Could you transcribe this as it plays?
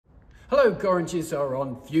Hello, Gorringes are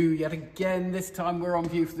on view yet again. This time we're on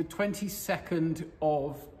view for the 22nd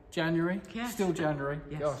of January. Yes. Still January,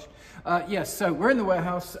 yes. Gosh. Yes, so we're in the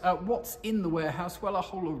warehouse. What's in the warehouse? Well, a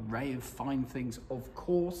whole array of fine things, of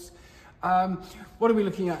course. What are we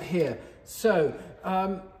looking at here? So,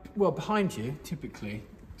 well, behind you, typically,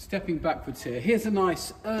 stepping backwards here, here's a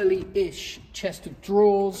nice early-ish chest of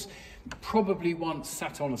drawers, probably once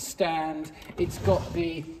sat on a stand. It's got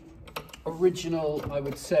the original, I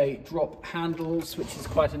would say, drop handles, which is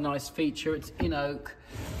quite a nice feature. It's in oak.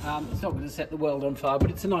 It's not going to set the world on fire,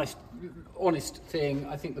 but it's a nice, honest thing.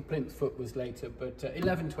 I think the plinth foot was later, but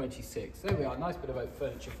 1126. There we are, nice bit of oak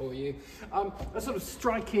furniture for you. A sort of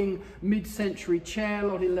striking mid-century chair,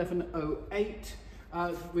 lot 1108,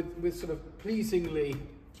 with sort of pleasingly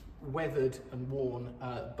weathered and worn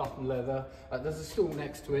button leather. There's a stool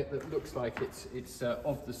next to it that looks like it's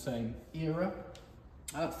of the same era.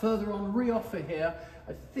 Further on, re-offer here,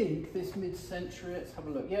 I think this mid-century, let's have a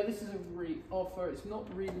look. Yeah, this is a re-offer. It's not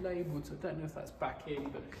relabeled, so I don't know if that's back in,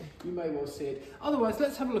 but you may well see it. Otherwise,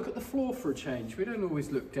 let's have a look at the floor for a change. We don't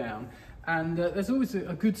always look down. And there's always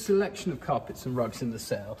a good selection of carpets and rugs in the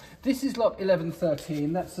sale. This is lot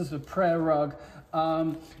 1113. That's a sort of prayer rug.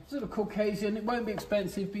 Sort of Caucasian. It won't be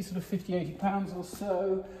expensive, be sort of 50, 80 pounds or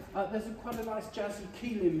so. There's quite a nice jazzy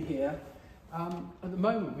key limb here. At the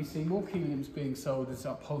moment, we see more key limbs being sold as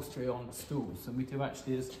upholstery on stools than we do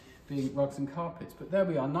actually as being rugs and carpets. But there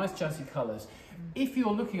we are, nice jazzy colours. If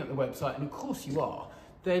you're looking at the website, and of course you are,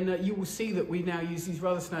 then you will see that we now use these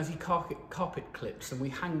rather snazzy carpet clips, and we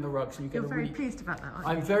hang the rugs. And you get You're very pleased about that, aren't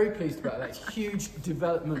you? I'm very pleased about that. It's huge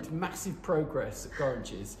development, massive progress at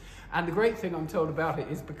Gorringes. And the great thing I'm told about it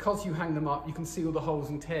is because you hang them up, you can see all the holes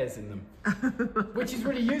and tears in them, which is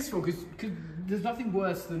really useful because there's nothing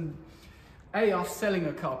worse than us selling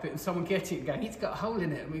a carpet and someone getting it and going, it's got a hole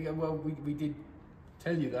in it, and we go, well, we did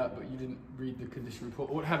tell you that, but you didn't read the condition report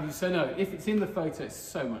or what have you. So no, if it's in the photo, it's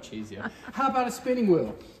so much easier. How about a spinning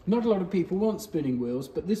wheel? Not a lot of people want spinning wheels,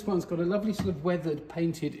 but this one's got a lovely sort of weathered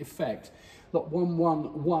painted effect, lot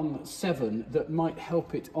 1117, that might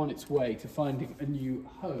help it on its way to finding a new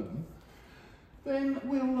home. Then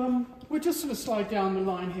we'll just sort of slide down the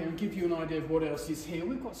line here and give you an idea of what else is here.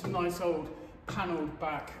 We've got some nice old panelled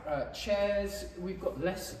back chairs. We've got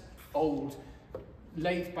less old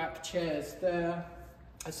laid back chairs there.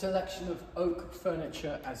 A selection of oak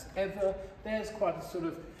furniture as ever. There's quite a sort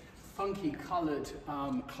of funky coloured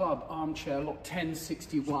club armchair, lot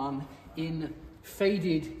 1061, in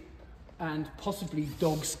faded and possibly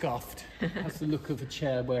dog scuffed. Has the look of a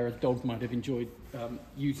chair where a dog might have enjoyed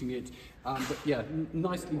using it. But yeah,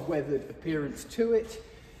 nicely weathered appearance to it.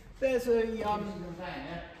 There's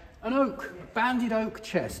an oak, banded oak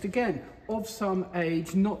chest, again, of some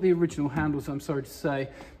age, not the original handles, I'm sorry to say,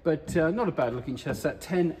 but not a bad looking chest, that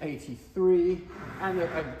 1083, and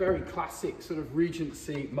a very classic sort of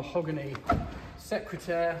Regency mahogany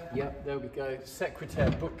secretaire. Yep, there we go,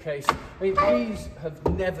 secretaire bookcase. I mean, these have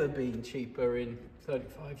never been cheaper in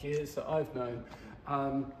 35 years that I've known.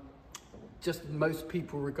 Just most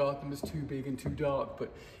people regard them as too big and too dark,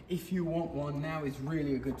 but if you want one, now is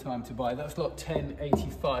really a good time to buy. That's lot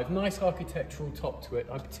 1085. Nice architectural top to it.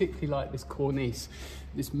 I particularly like this cornice,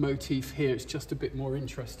 this motif here. It's just a bit more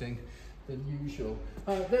interesting than usual.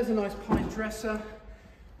 There's a nice pine dresser.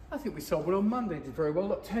 I think we sold one on Monday, did very well.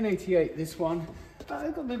 Lot 1088, this one.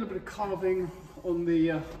 Got a little bit of carving on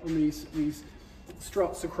the on these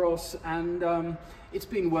struts across, and it's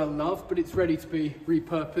been well loved, but it's ready to be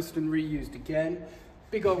repurposed and reused again.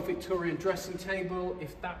 Big old Victorian dressing table.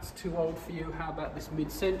 If that's too old for you, how about this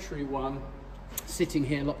mid-century one sitting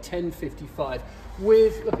here, lot 1055,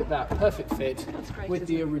 with, look at that, perfect fit with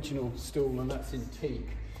the original stool, and that's in teak.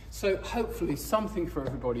 So hopefully something for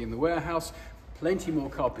everybody in the warehouse. Plenty more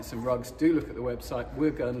carpets and rugs. Do look at the website. We'll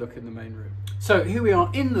go and look in the main room. So here we are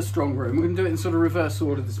in the strong room. We're going to do it in sort of reverse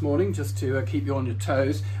order this morning, just to keep you on your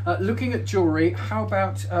toes. Looking at jewellery, how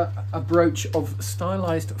about a brooch of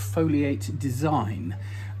stylised foliate design?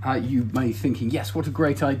 You may be thinking, yes, what a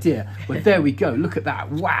great idea. Well, there we go. Look at that.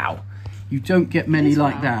 Wow. You don't get many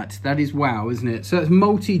like that. That is wow, isn't it? So it's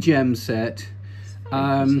multi-gem set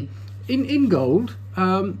in gold,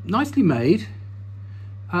 nicely made.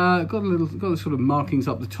 Got the sort of markings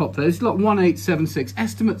up the top there. This is lot 1876,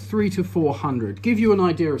 estimate 300 to 400. Give you an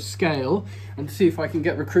idea of scale and see if I can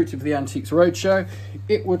get recruited for the Antiques Roadshow.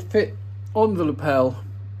 It would fit on the lapel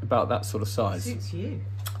about that sort of size. Suits you.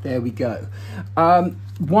 There we go.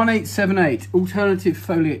 1878, alternative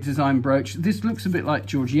foliate design brooch. This looks a bit like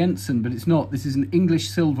George Jensen, but it's not. This is an English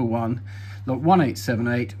silver one. Lot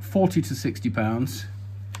 1878, 40 to 60 pounds.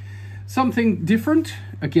 Something different,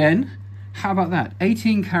 again. How about that?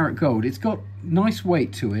 18 karat gold. It's got nice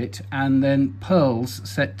weight to it, and then pearls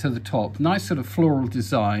set to the top. Nice sort of floral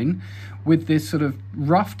design with this sort of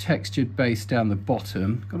rough textured base down the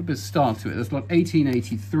bottom. Got a bit of style to it. That's like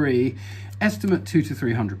 1883. Estimate £200 to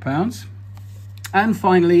 £300. And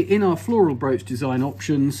finally, in our floral brooch design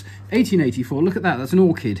options, 1884. Look at that. That's an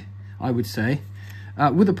orchid, I would say.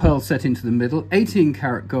 With a pearl set into the middle. 18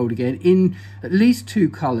 karat gold again in at least 2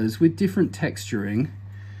 colours with different texturing.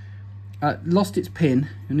 Lost its pin.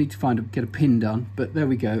 You'll need to get a pin done, but there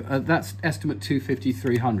we go. That's estimate 250,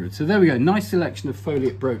 300. So there we go. Nice selection of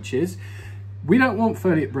foliate brooches. We don't want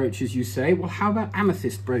foliate brooches, you say. Well, how about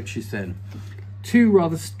amethyst brooches then? 2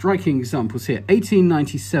 rather striking examples here.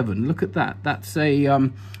 1897. Look at that. That's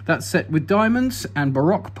a that's set with diamonds and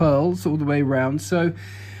baroque pearls all the way around. So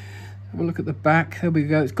we'll look at the back. There we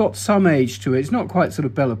go. It's got some age to it. It's not quite sort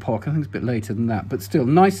of Belle Epoque. I think it's a bit later than that, but still,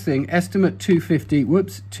 nice thing. Estimate 250.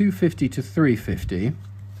 Whoops, 250 to 350.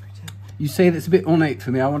 You say that's a bit ornate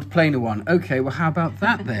for me. I want a plainer one. Okay, well, how about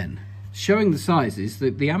that then? Showing the sizes,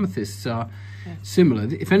 the amethysts are similar.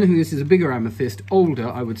 If anything, this is a bigger amethyst, older,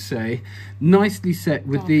 I would say. Nicely set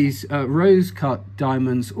with these rose-cut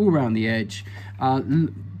diamonds all around the edge.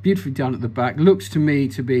 Beautifully done at the back. Looks to me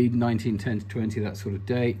to be 1910 to 20, that sort of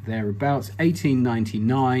date, thereabouts.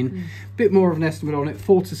 1899. Bit more of an estimate on it,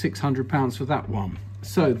 £400 to £600 for that one.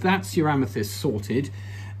 So that's your amethyst sorted.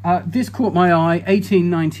 This caught my eye,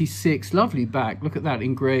 1896, lovely back. Look at that,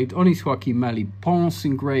 engraved, Oniswaki Malipons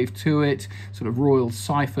engraved to it, sort of royal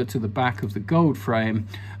cipher to the back of the gold frame.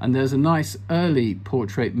 And there's a nice early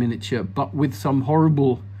portrait miniature, but with some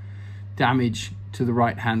horrible damage to the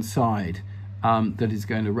right-hand side. That is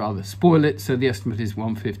going to rather spoil it, so the estimate is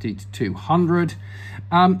 150 to 200.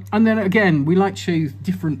 And then again, we like to show you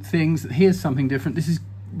different things. Here's something different. This is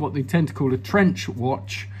what they tend to call a trench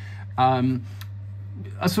watch, a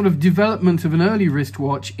sort of development of an early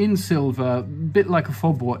wristwatch in silver, a bit like a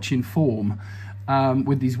fob watch in form,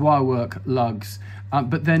 with these wirework lugs.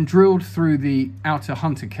 But then drilled through the outer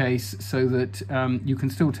hunter case so that you can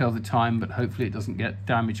still tell the time, but hopefully it doesn't get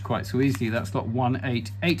damaged quite so easily. That's lot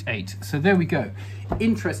 1888. So there we go.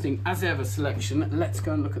 Interesting as ever selection. Let's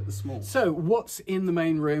go and look at the small. So what's in the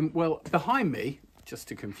main room? Well, behind me, just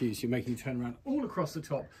to confuse you, making you turn around, all across the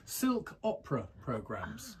top, silk opera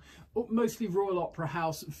programs. Mostly Royal Opera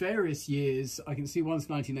House, various years. I can see one's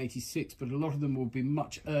 1986, but a lot of them will be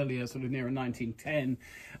much earlier, sort of nearer 1910.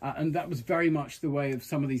 And that was very much the way of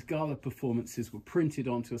some of these gala performances were printed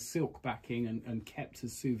onto a silk backing and kept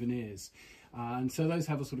as souvenirs. And so those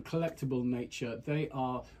have a sort of collectible nature. They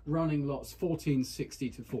are running lots 1460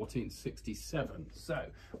 to 1467. So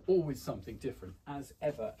always something different as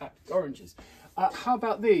ever at Gorringes. How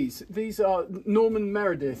about these? These are Norman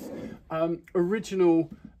Meredith, original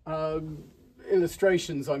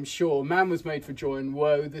illustrations, I'm sure. Man Was Made for Joy and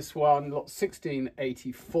Woe. This one, lot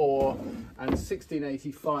 1684 and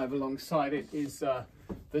 1685. Alongside it is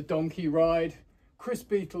the donkey ride. Chris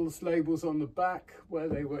Beatles labels on the back where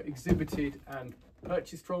they were exhibited and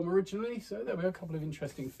purchased from originally. So there were a couple of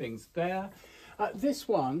interesting things there. This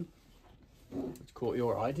one, which caught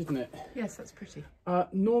your eye, didn't it? Yes, that's pretty.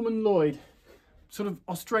 Norman Lloyd, sort of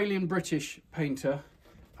Australian-British painter.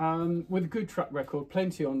 With a good track record,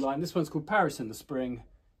 plenty online. This one's called Paris in the Spring.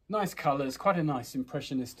 Nice colours, quite a nice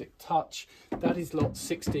impressionistic touch. That is lot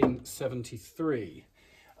 1673.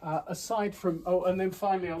 Aside from, oh, and then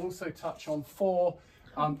finally I'll also touch on 4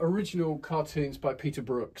 original cartoons by Peter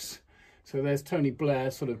Brooks. So there's Tony Blair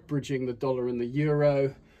sort of bridging the dollar and the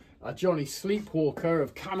euro. Johnny Sleepwalker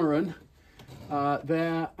of Cameron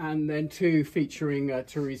there, and then 2 featuring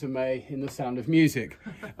Theresa May in The Sound of Music.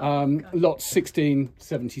 Lots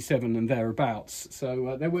 1677 and thereabouts.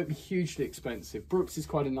 So they won't be hugely expensive. Brooks is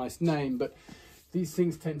quite a nice name, but these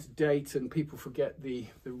things tend to date and people forget the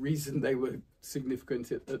reason they were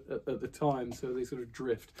significant at the time, so they sort of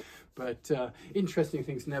drift. But interesting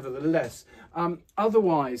things nevertheless.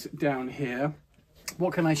 Otherwise down here,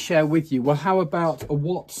 what can I share with you? Well, how about a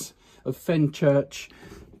Watts of Fenchurch,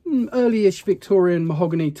 early-ish Victorian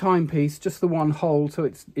mahogany timepiece, just the one hole, so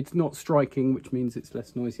it's not striking, which means it's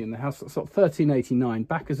less noisy in the house. It's sort of 1389,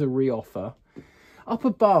 back as a re-offer. Up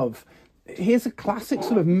above, here's a classic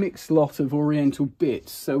sort of mixed lot of oriental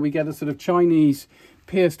bits. So we get a sort of Chinese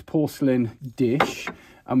pierced porcelain dish,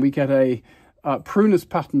 and we get a prunus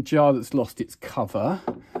pattern jar that's lost its cover,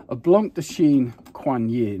 a Blanc de Chine Kuan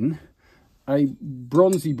Yin, a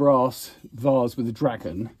bronzy brass vase with a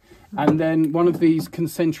dragon, and then one of these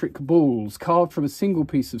concentric balls carved from a single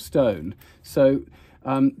piece of stone. So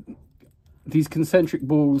these concentric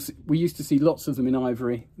balls, we used to see lots of them in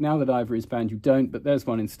ivory. Now that ivory is banned, you don't, but there's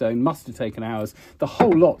one in stone. Must have taken hours. The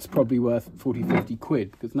whole lot's probably worth 40, 50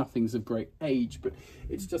 quid because nothing's of great age, but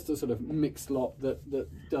it's just a sort of mixed lot that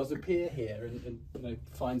does appear here and you know,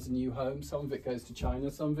 finds a new home. Some of it goes to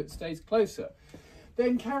China, some of it stays closer.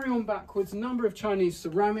 Then carry on backwards, a number of Chinese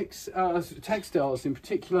ceramics, textiles in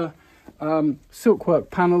particular, silkwork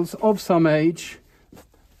panels of some age,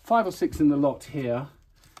 5 or 6 in the lot here.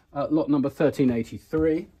 Lot number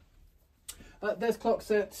 1383. There's clock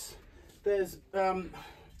sets, there's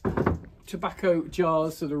tobacco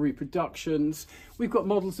jars that are reproductions. We've got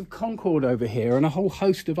models of Concorde over here and a whole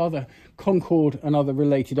host of other Concorde and other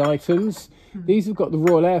related items. These have got the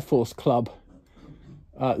Royal Air Force Club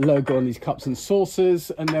logo on these cups and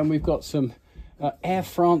saucers, and then we've got some Air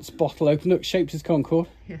France bottle opener, look, shaped as Concorde.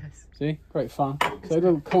 Yes. See, great fun. So a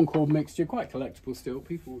little Concorde mixture, quite collectible still.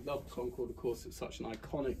 People love Concorde, of course, it's such an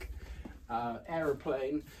iconic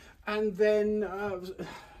aeroplane. And then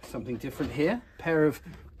something different here, pair of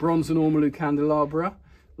bronze and ormolu candelabra,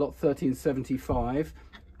 lot 1375.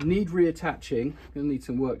 Need reattaching, you'll need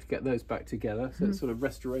some work to get those back together, so it's sort of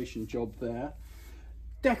restoration job there.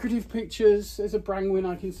 Decorative pictures, there's a Brangwyn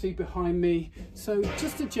I can see behind me, so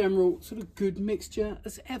just a general sort of good mixture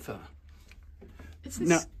as ever. Is this,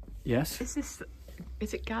 now, yes?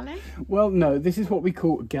 Is it gallet? Well, no, this is what we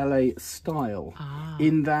call gallet style,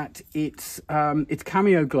 in that it's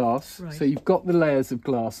cameo glass, right. So you've got the layers of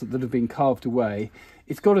glass that have been carved away.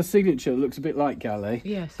 It's got a signature that looks a bit like gallet,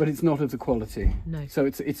 yes, but it's not of the quality. No. So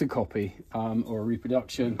it's a copy or a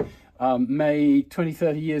reproduction. Made 20,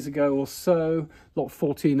 30 years ago or so, lot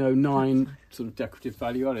 1409, sort of decorative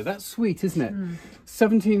value added. That's sweet, isn't it?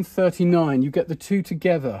 1739, you get the two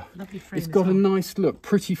together. Lovely frame. It's got a nice look,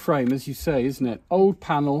 pretty frame, as you say, isn't it? Old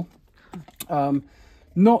panel.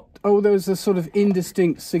 There's a sort of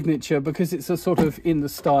indistinct signature because it's a sort of in the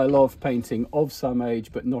style of painting of some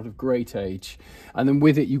age, but not of great age. And then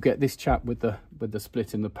with it, you get this chap with the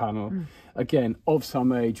split in the panel. Again, of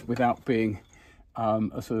some age without being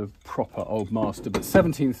a sort of proper old master, but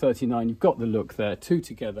 1739, you've got the look there, two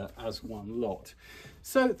together as one lot.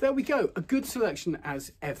 So there we go, a good selection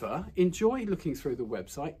as ever. Enjoy looking through the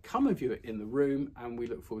website, come and view it in the room, and we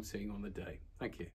look forward to seeing you on the day. Thank you.